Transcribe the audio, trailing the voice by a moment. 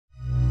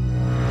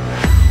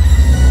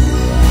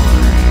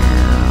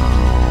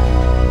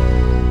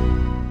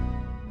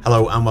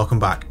Hello and welcome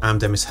back. I'm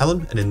Demis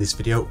Hellen, and in this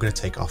video we're going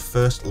to take our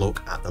first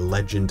look at the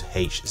Legend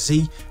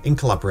HZ in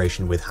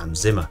collaboration with Hans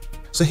Zimmer.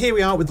 So here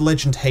we are with the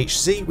Legend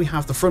HZ. We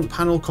have the front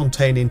panel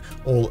containing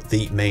all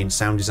the main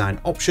sound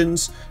design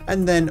options,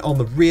 and then on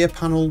the rear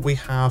panel we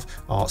have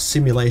our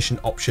simulation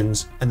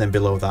options, and then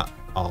below that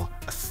are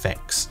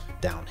effects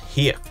down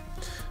here.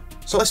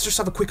 So let's just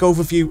have a quick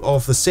overview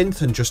of the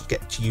synth and just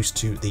get used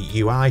to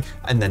the UI,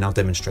 and then I'll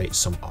demonstrate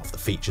some of the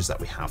features that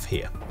we have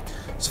here.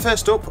 So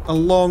first up,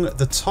 along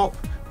the top,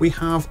 we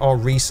have our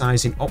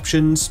resizing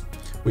options.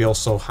 We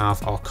also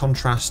have our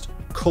contrast,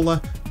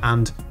 color,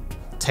 and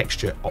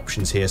texture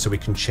options here, so we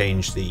can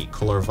change the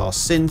color of our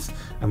synth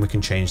and we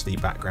can change the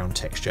background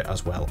texture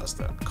as well as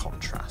the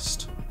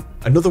contrast.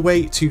 Another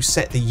way to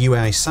set the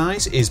UI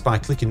size is by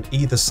clicking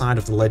either side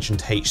of the Legend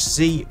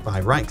HZ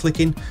by right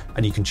clicking,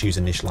 and you can choose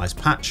initialize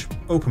patch,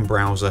 open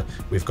browser.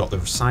 We've got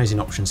the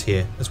sizing options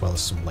here as well as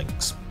some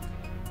links.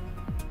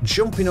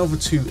 Jumping over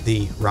to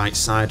the right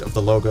side of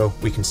the logo,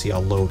 we can see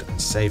our load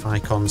and save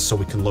icons, so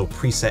we can load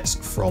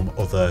presets from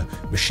other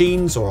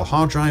machines or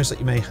hard drives that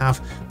you may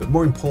have. But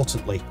more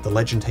importantly, the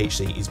Legend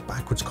HZ is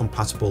backwards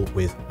compatible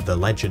with the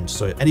Legend,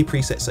 so any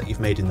presets that you've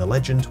made in the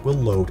Legend will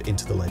load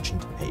into the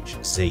Legend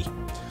HZ.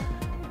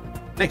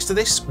 Next to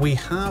this, we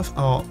have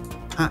our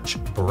patch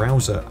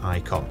browser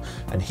icon,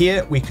 and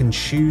here we can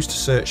choose to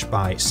search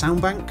by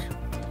sound bank,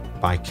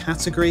 by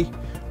category,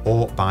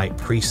 or by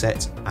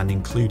preset, and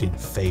including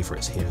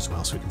favorites here as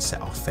well, so we can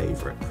set our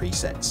favorite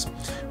presets.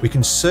 We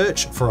can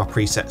search for our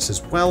presets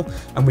as well,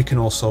 and we can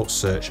also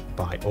search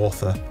by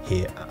author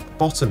here at the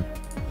bottom.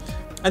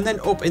 And then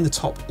up in the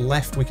top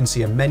left, we can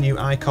see a menu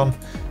icon,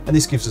 and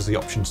this gives us the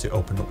options to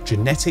open up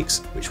genetics,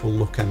 which we'll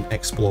look and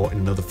explore in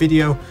another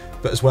video,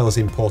 but as well as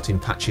importing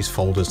patches,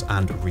 folders,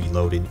 and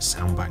reloading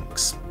sound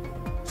banks.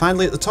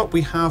 Finally, at the top,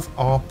 we have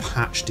our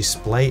patch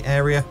display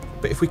area,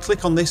 but if we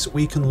click on this,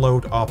 we can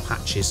load our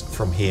patches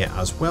from here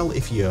as well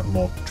if you're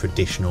more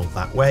traditional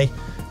that way,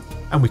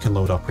 and we can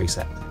load our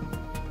preset.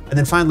 And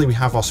then finally, we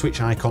have our switch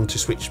icon to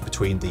switch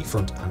between the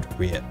front and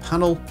rear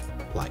panel,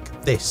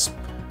 like this.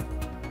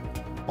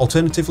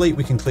 Alternatively,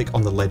 we can click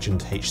on the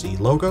Legend HZ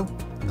logo,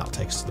 and that'll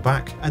take us to the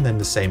back, and then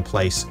the same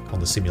place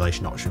on the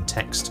simulation option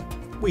text,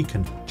 we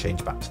can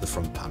change back to the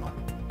front panel.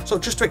 So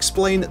just to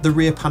explain the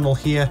rear panel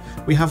here,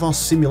 we have our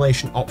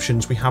simulation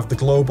options. We have the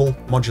global,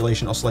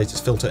 modulation,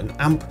 oscillators, filter, and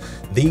amp.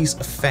 These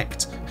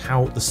affect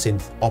how the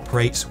synth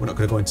operates. We're not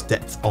going to go into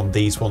depth on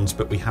these ones,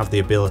 but we have the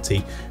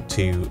ability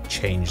to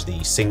change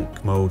the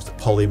sync modes, the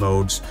poly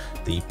modes,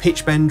 the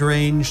pitch bend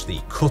range,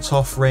 the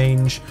cutoff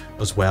range,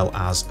 as well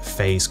as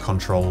phase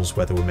controls.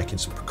 Whether we're making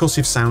some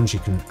percussive sounds, you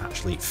can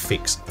actually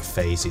fix the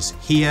phases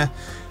here,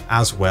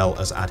 as well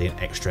as adding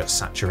extra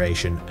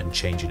saturation and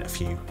changing a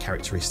few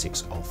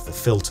characteristics of the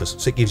filters.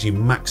 So it gives you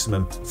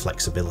maximum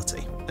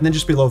flexibility. And then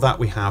just below that,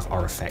 we have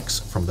our effects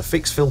from the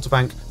fixed filter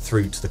bank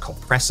through to the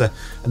compressor,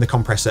 and the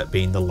compressor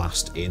being the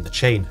last in the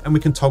chain. And we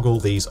can toggle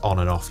these on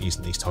and off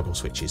using these toggle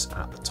switches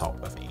at the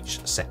top of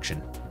each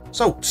section.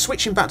 So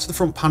switching back to the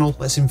front panel,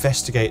 let's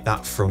investigate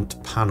that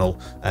front panel.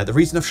 The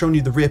reason I've shown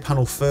you the rear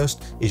panel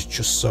first is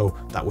just so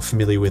that we're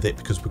familiar with it,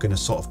 because we're going to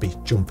sort of be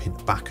jumping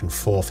back and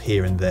forth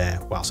here and there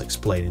whilst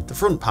explaining the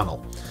front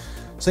panel.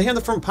 So here on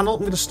the front panel, I'm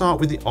going to start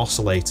with the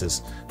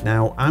oscillators.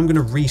 Now I'm going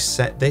to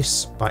reset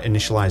this by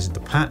initializing the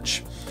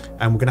patch,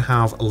 and we're going to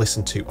have a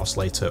listen to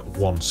oscillator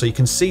 1. So you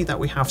can see that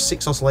we have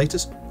 6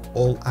 oscillators,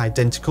 all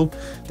identical.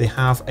 They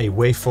have a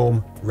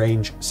waveform,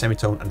 range,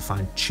 semitone, and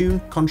fine tune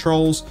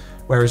controls,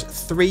 whereas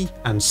 3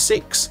 and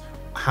 6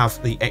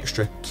 have the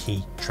extra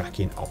key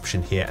tracking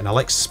option here, and I'll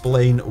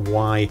explain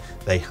why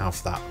they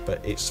have that,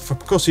 but it's for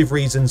percussive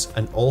reasons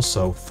and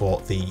also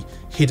for the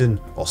hidden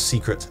or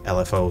secret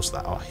LFOs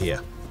that are here.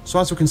 So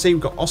as we can see,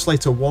 we've got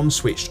oscillator 1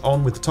 switched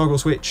on with the toggle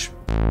switch.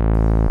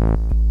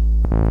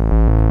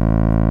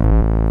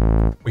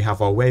 We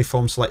have our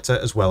waveform selector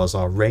as well as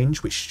our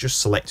range, which is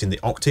just selecting the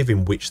octave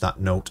in which that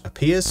note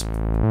appears.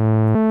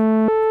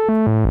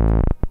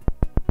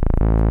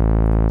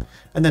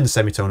 And then the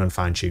semitone and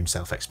fine tune,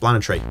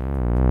 self-explanatory.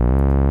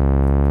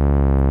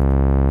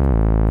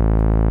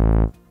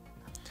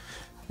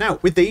 Now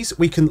with these,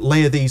 we can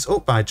layer these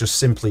up by just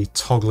simply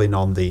toggling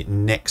on the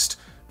next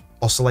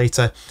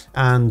oscillator,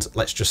 and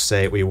let's just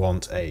say we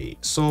want a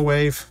saw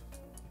wave,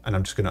 and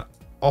I'm just going to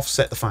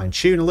offset the fine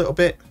tune a little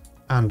bit,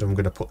 and I'm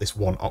going to put this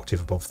 1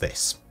 octave above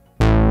this.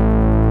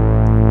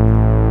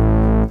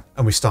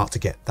 And we start to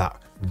get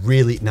that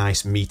really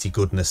nice meaty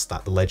goodness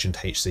that the Legend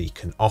HZ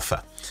can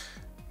offer.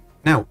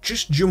 Now,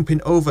 just jumping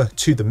over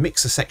to the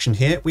mixer section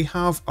here, we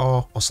have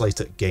our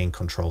oscillator gain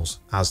controls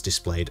as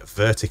displayed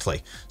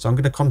vertically. So I'm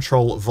going to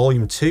control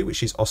volume 2,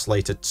 which is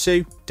oscillator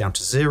 2, down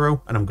to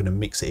 0, and I'm going to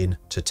mix it in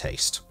to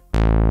taste.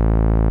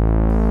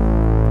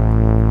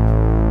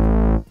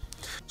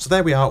 So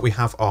there we are, we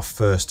have our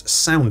first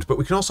sound, but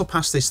we can also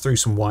pass this through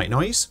some white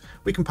noise.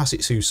 We can pass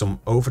it through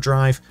some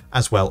overdrive,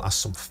 as well as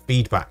some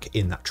feedback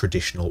in that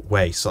traditional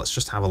way. So let's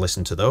just have a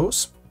listen to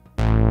those.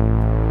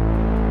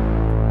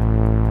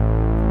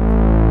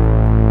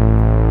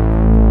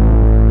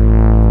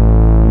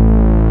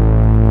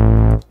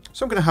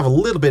 So I'm going to to have a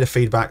little bit of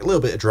feedback, a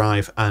little bit of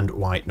drive and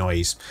white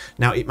noise.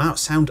 Now it might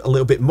sound a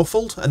little bit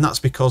muffled, and that's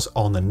because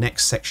on the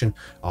next section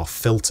our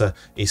filter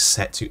is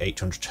set to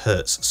 800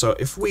 Hz. So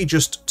if we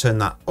just turn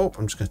that up,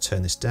 I'm just going to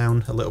turn this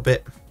down a little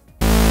bit.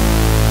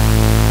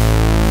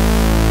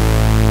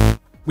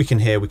 We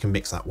can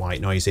mix that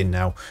white noise in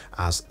now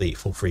as the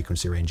full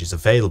frequency range is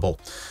available.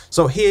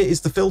 So here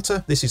is the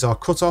filter. This is our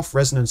cutoff,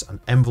 resonance and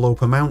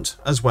envelope amount,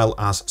 as well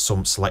as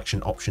some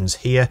selection options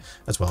here,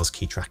 as well as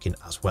key tracking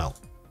as well.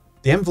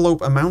 The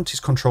envelope amount is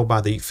controlled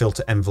by the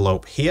filter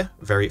envelope here,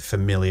 very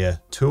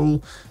familiar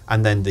tool.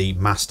 And then the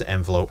master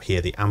envelope here,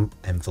 the amp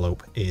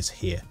envelope, is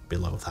here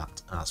below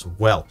that as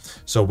well.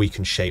 So we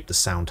can shape the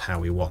sound how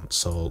we want.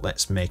 So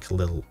let's make a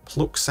little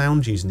pluck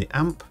sound using the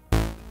amp.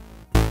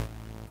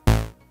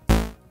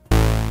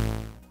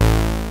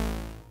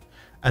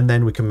 And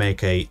then we can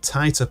make a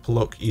tighter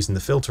pluck using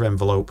the filter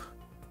envelope.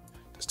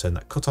 Let's turn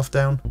that cutoff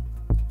down.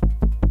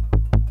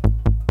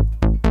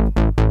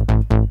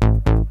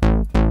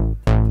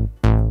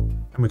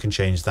 And we can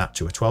change that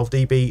to a 12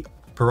 dB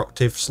per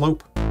octave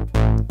slope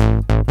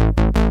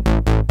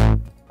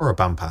or a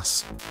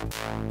bandpass.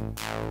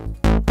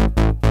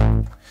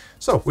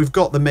 So we've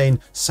got the main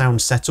sound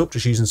setup,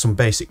 just using some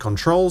basic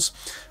controls,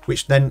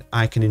 which then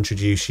I can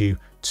introduce you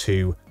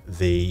to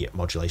the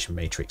modulation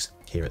matrix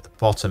here at the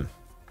bottom.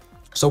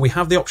 So we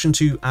have the option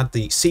to add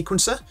the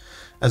sequencer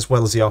as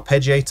well as the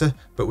arpeggiator,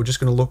 but we're just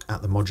going to look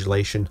at the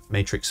modulation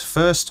matrix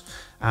first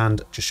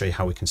and just show you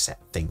how we can set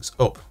things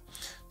up.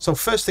 So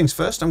first things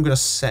first, I'm going to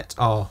set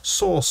our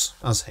source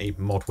as a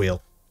mod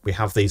wheel. We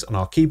have these on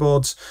our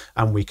keyboards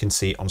and we can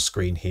see on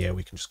screen here,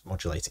 we can just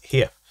modulate it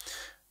here.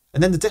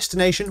 And then the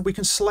destination, we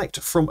can select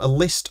from a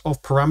list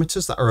of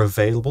parameters that are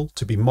available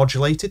to be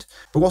modulated.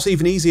 But what's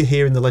even easier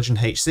here in the Legend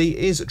HC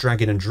is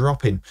dragging and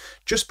dropping.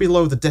 Just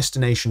below the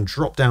destination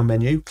drop-down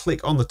menu,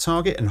 click on the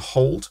target and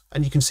hold,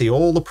 and you can see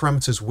all the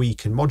parameters we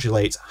can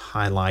modulate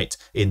highlight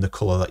in the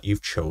color that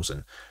you've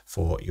chosen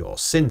for your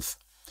synth.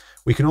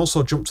 We can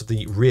also jump to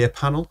the rear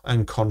panel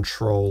and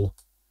control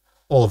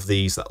all of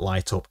these that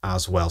light up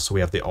as well. So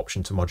we have the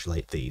option to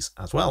modulate these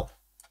as well.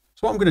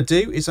 So what I'm going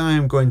to do is I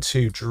am going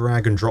to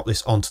drag and drop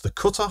this onto the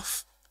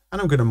cutoff,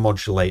 and I'm going to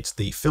modulate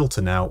the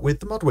filter now with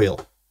the mod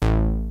wheel.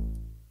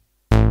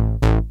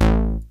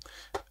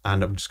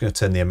 And I'm just going to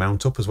turn the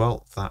amount up as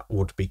well. That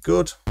would be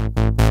good.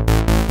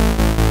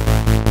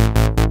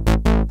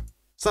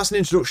 So that's an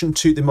introduction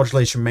to the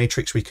modulation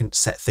matrix. We can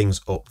set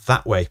things up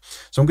that way.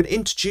 So I'm going to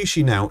introduce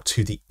you now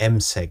to the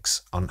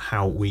MSEGs on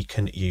how we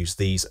can use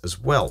these as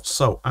well.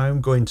 So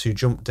I'm going to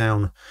jump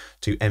down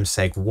to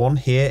MSEG 1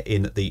 here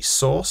in the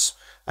source,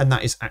 and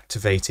that is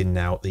activating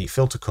now the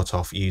filter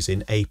cutoff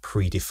using a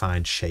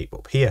predefined shape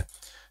up here.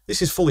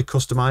 This is fully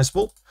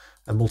customizable,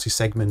 a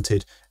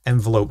multi-segmented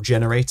envelope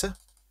generator.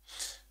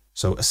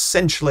 So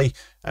essentially,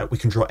 we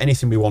can draw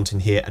anything we want in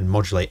here and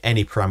modulate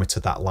any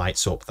parameter that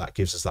lights up. That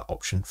gives us that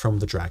option from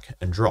the drag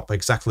and drop,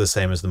 exactly the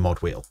same as the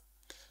mod wheel.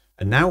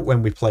 And now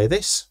when we play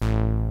this,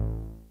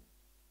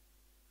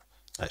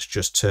 let's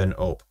just turn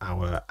up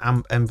our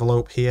amp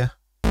envelope here,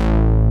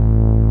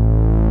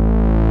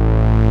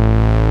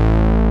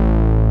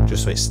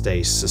 just so it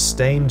stays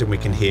sustained and we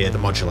can hear the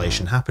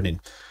modulation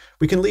happening.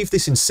 We can leave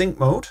this in sync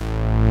mode,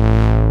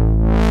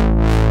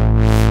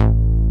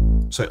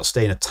 so it'll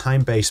stay in a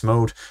time-based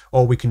mode,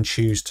 or we can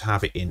choose to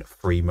have it in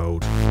free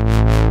mode.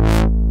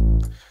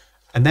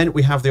 And then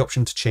we have the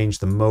option to change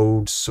the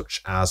modes,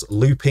 such as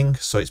looping,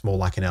 so it's more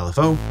like an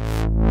LFO,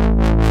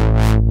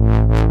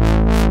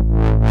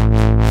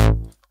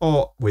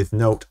 or with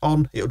note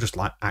on, it'll just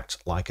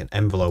act like an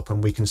envelope,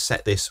 and we can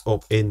set this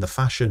up in the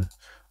fashion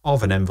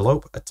of an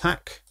envelope: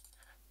 attack,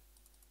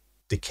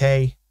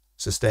 decay,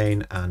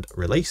 sustain and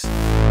release.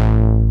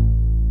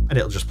 And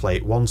it'll just play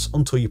it once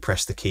until you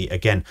press the key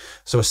again.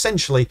 So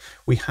essentially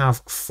we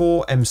have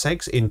 4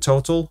 MSEGs in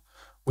total.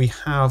 We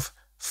have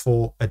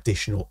 4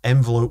 additional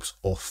envelopes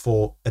or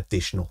 4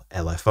 additional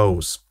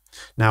LFOs.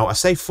 Now I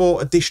say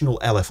 4 additional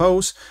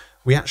LFOs,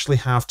 we actually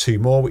have 2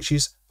 more, which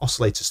is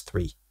oscillators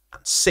 3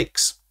 and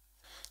 6.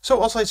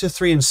 So oscillator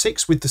 3 and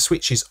 6 with the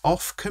switches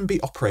off can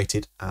be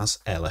operated as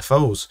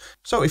LFOs.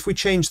 So if we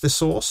change the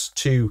source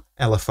to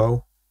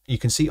LFO, you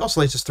can see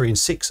oscillators 3 and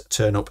 6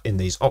 turn up in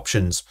these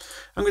options.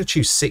 I'm going to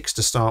choose 6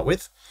 to start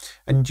with,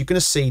 and you're going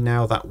to see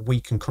now that we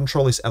can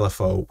control this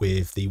LFO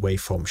with the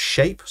waveform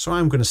shape. So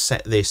I'm going to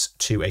set this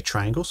to a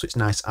triangle so it's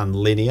nice and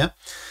linear,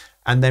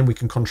 and then we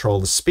can control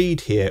the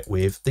speed here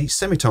with the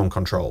semitone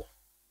control.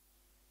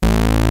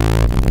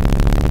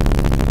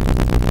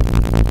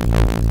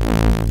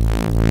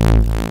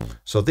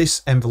 So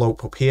this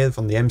envelope up here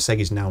from the MSEG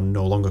is now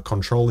no longer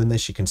controlling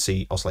this. You can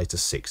see oscillator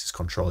 6 is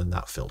controlling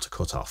that filter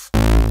cutoff.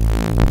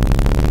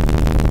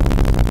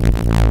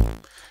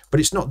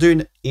 But it's not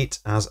doing it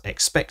as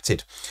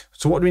expected.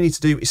 So what we need to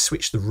do is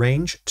switch the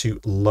range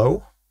to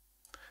low.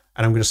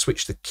 And I'm going to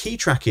switch the key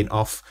tracking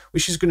off,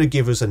 which is going to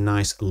give us a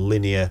nice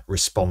linear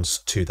response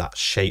to that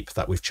shape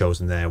that we've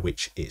chosen there,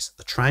 which is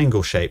the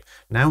triangle shape.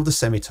 Now the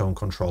semitone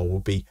control will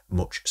be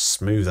much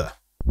smoother.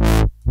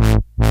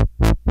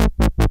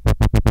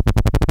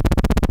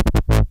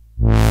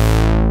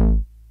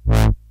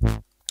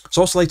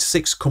 So oscillator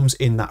 6 comes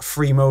in that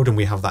free mode and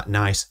we have that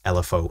nice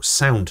LFO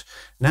sound.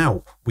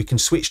 Now we can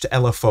switch to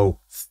LFO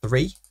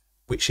 3,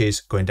 which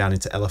is going down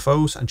into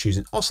LFOs and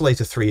choosing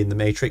oscillator 3 in the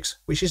matrix,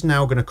 which is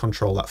now going to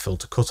control that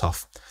filter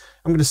cutoff.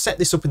 I'm going to set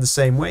this up in the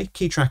same way,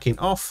 key tracking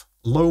off,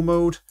 low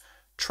mode,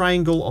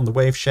 triangle on the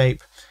wave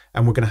shape,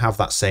 and we're going to have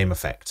that same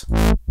effect.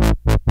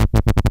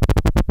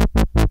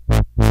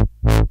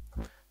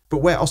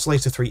 But where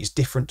oscillator 3 is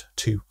different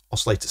to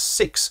oscillator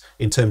 6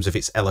 in terms of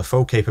its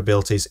LFO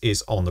capabilities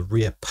is on the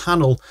rear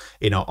panel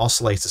in our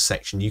oscillator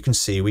section. You can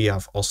see we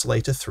have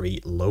oscillator 3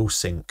 low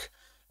sync.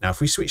 Now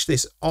if we switch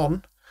this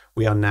on,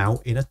 we are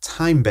now in a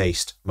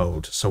time-based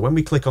mode. So when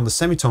we click on the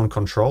semitone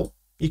control,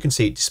 you can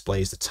see it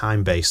displays the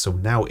time base, so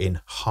now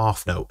in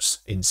half notes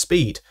in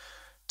speed.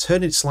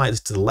 Turn it slightly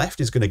to the left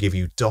is going to give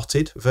you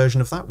dotted version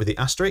of that with the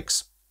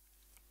asterisks,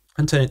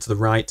 and turn it to the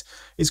right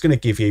is going to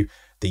give you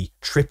the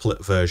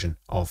triplet version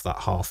of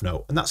that half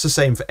note. And that's the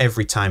same for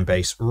every time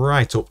base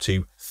right up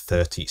to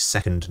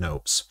 30-second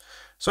notes.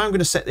 So I'm going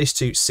to set this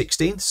to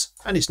 16ths,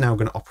 and it's now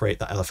going to operate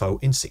that LFO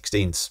in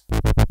 16ths.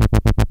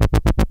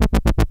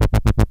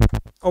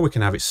 Or we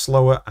can have it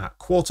slower at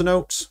quarter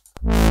notes.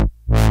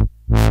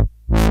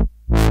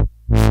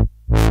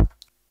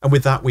 And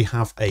with that, we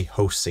have a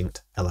host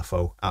synced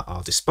LFO at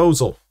our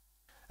disposal.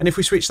 And if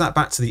we switch that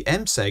back to the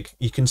MSEG,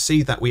 you can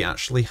see that we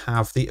actually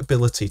have the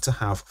ability to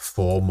have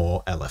 4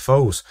 more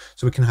LFOs.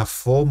 So we can have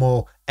 4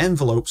 more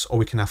envelopes, or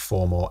we can have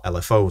 4 more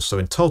LFOs. So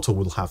in total,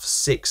 we'll have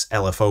 6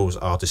 LFOs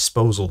at our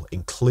disposal,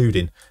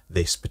 including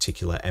this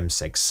particular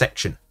MSEG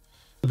section.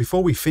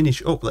 Before we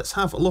finish up, let's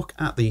have a look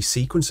at the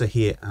sequencer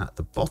here at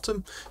the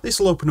bottom. This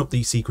will open up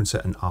the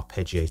sequencer and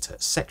arpeggiator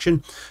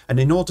section. And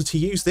in order to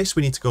use this,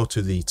 we need to go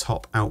to the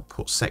top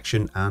output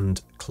section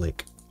and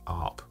click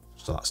ARP.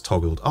 So that's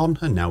toggled on,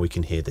 and now we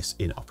can hear this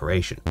in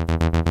operation.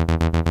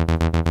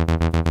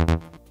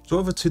 So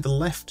over to the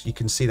left, you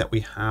can see that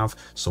we have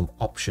some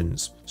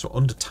options. So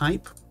under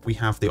type, we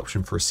have the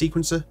option for a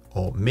sequencer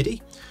or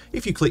MIDI.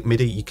 If you click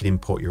MIDI, you can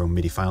import your own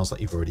MIDI files that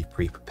you've already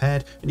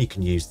pre-prepared, and you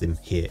can use them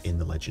here in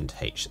the Legend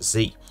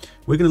HZ.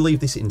 We're going to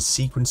leave this in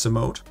sequencer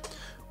mode,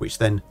 which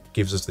then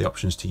gives us the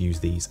options to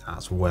use these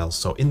as well.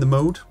 So in the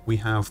mode, we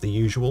have the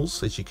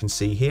usuals, as you can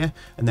see here,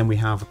 and then we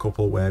have a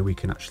couple where we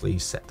can actually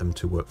set them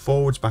to work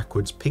forwards,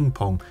 backwards, ping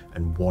pong,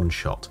 and one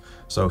shot.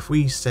 So if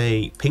we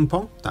say ping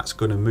pong, that's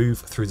going to move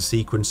through the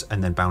sequence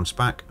and then bounce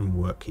back and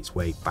work its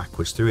way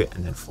backwards through it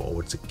and then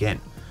forwards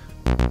again.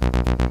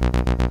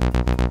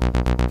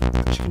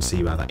 As you can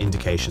see by that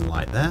indication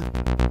light there.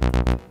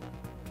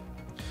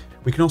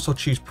 We can also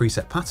choose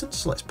preset patterns,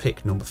 so let's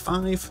pick number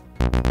 5.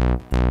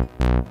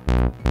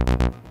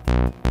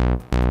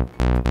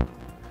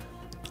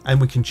 And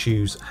we can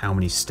choose how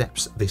many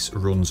steps this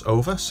runs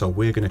over. So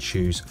we're going to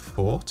choose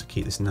 4 to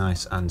keep this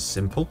nice and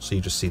simple. So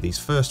you just see these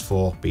first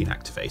 4 being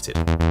activated.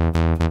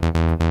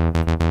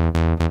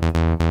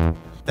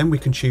 Then we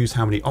can choose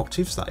how many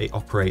octaves that it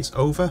operates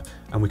over,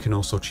 and we can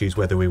also choose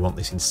whether we want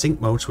this in sync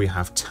mode, so we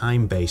have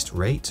time-based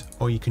rate,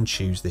 or you can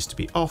choose this to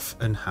be off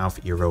and have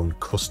your own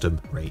custom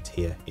rate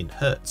here in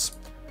Hertz.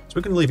 So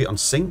we're going to leave it on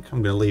sync,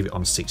 I'm going to leave it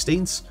on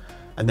 16ths,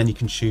 and then you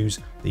can choose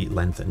the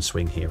length and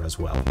swing here as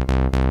well.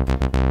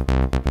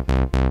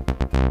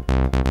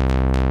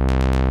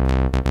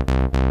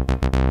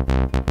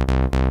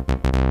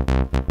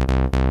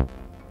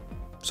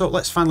 So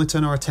let's finally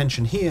turn our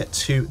attention here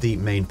to the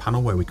main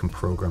panel where we can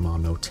program our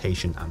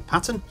notation and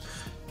pattern.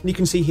 And you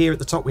can see here at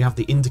the top we have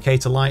the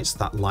indicator lights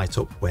that light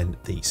up when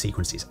the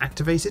sequence is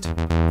activated.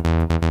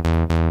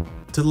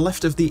 To the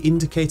left of the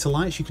indicator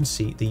lights you can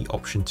see the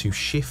option to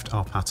shift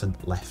our pattern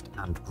left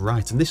and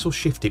right, and this will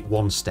shift it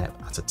 1 step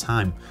at a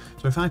time.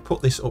 So if I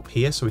put this up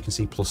here so we can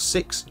see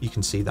 +6, you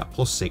can see that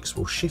 +6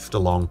 will shift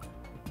along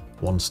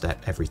 1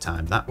 step every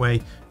time that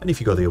way, and if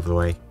you go the other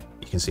way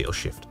you can see it'll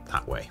shift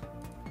that way.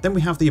 Then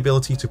we have the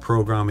ability to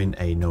program in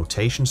a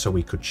notation, so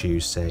we could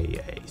choose, say,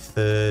 a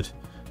 3rd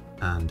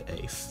and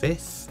a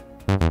 5th.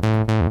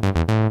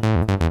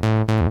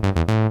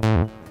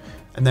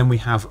 And then we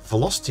have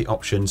velocity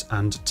options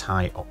and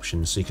tie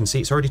options. So you can see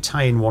it's already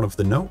tying one of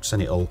the notes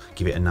and it'll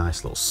give it a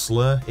nice little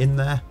slur in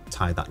there,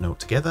 tie that note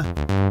together.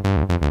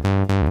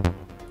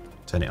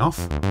 Turn it off.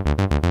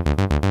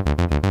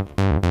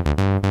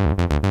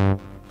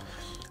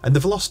 And the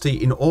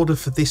velocity, in order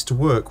for this to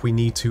work, we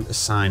need to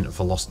assign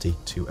velocity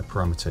to a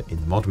parameter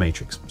in the mod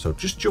matrix. So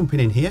just jumping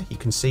in here, you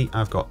can see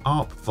I've got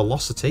arp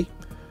velocity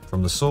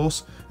from the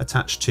source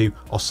attached to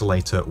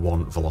oscillator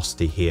 1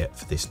 velocity here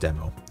for this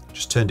demo.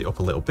 Just turned it up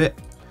a little bit.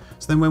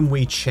 So then when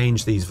we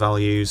change these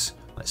values,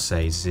 let's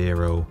say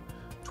 0,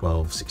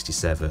 12,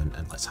 67,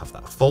 and let's have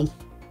that full.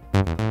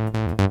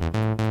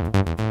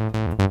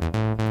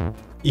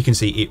 You can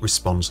see it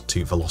responds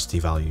to velocity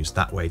values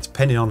that way,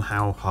 depending on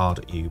how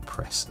hard you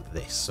press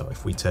this. So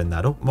if we turn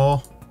that up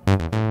more.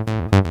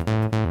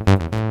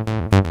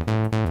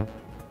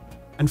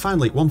 And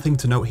finally, one thing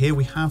to note here,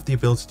 we have the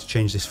ability to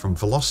change this from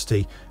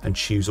velocity and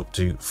choose up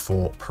to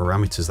 4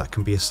 parameters that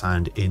can be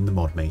assigned in the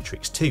mod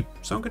matrix too.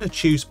 So I'm going to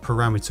choose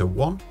parameter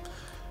 1.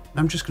 And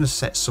I'm just going to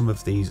set some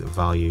of these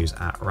values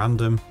at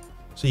random.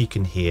 So you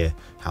can hear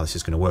how this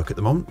is going to work at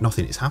the moment.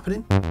 Nothing is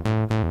happening.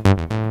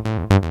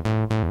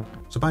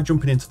 So by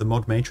jumping into the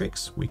mod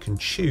matrix, we can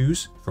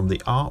choose from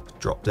the ARP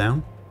drop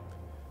down,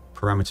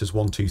 parameters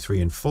 1, 2,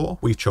 3 and 4.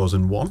 We've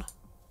chosen 1.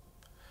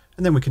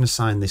 And then we can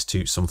assign this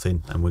to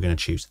something, and we're going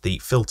to choose the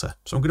filter.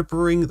 So I'm going to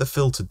bring the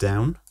filter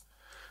down,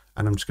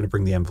 and I'm just going to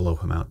bring the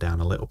envelope amount down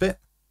a little bit.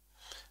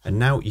 And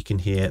now you can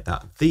hear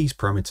that these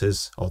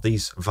parameters, or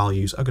these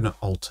values, are going to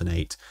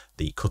alternate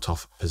the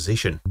cutoff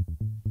position.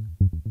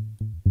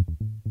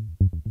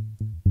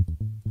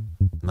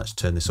 Let's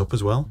turn this up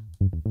as well.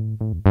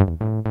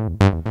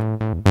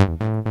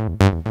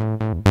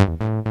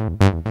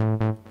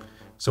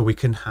 So we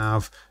can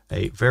have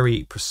a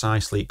very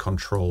precisely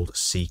controlled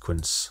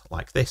sequence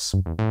like this.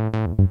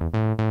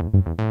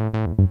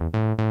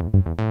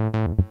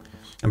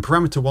 And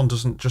parameter 1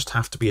 doesn't just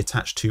have to be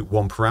attached to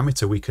one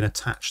parameter. We can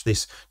attach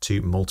this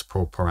to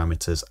multiple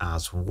parameters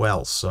as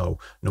well. So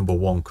number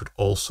 1 could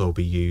also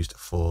be used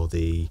for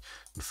the,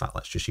 in fact,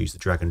 let's just use the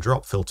drag and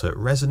drop filter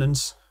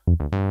resonance.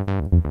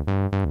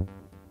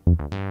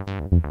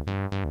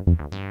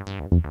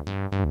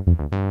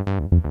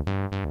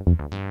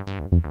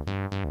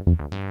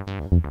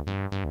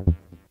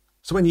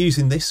 So when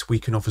using this, we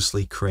can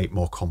obviously create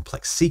more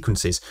complex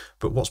sequences,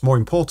 but what's more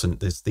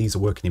important is these are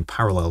working in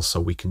parallel,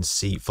 so we can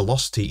see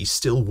velocity is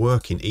still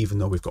working even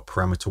though we've got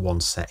parameter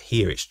 1 set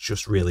here. It's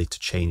just really to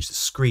change the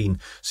screen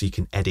so you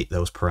can edit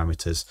those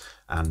parameters,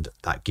 and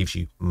that gives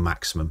you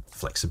maximum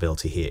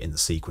flexibility here in the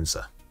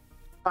sequencer.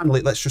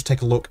 Finally, let's just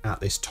take a look at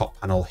this top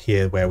panel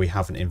here where we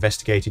haven't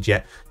investigated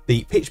yet.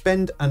 The pitch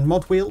bend and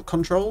mod wheel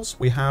controls.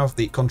 We have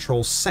the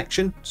controls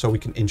section, so we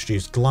can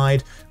introduce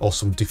glide or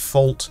some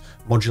default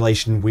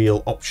modulation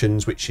wheel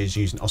options, which is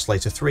using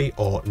oscillator 3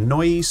 or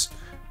noise.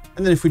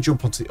 And then if we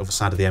jump onto the other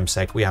side of the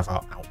MSEG, we have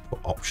our output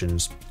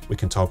options. We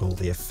can toggle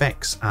the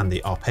effects and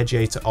the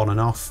arpeggiator on and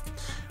off.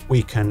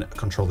 We can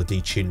control the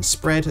detune and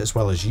spread, as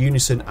well as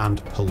unison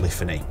and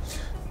polyphony.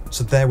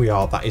 So there we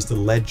are, that is the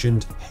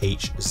Legend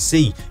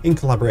HZ in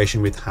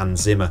collaboration with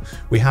Hans Zimmer.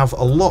 We have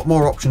a lot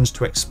more options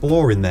to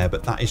explore in there,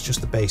 but that is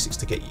just the basics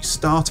to get you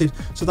started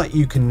so that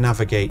you can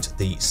navigate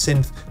the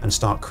synth and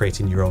start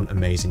creating your own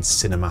amazing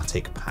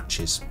cinematic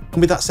patches.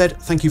 And with that said,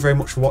 thank you very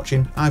much for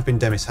watching. I've been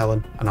Demis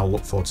Hellen, and I'll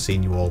look forward to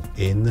seeing you all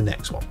in the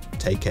next one.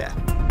 Take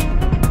care.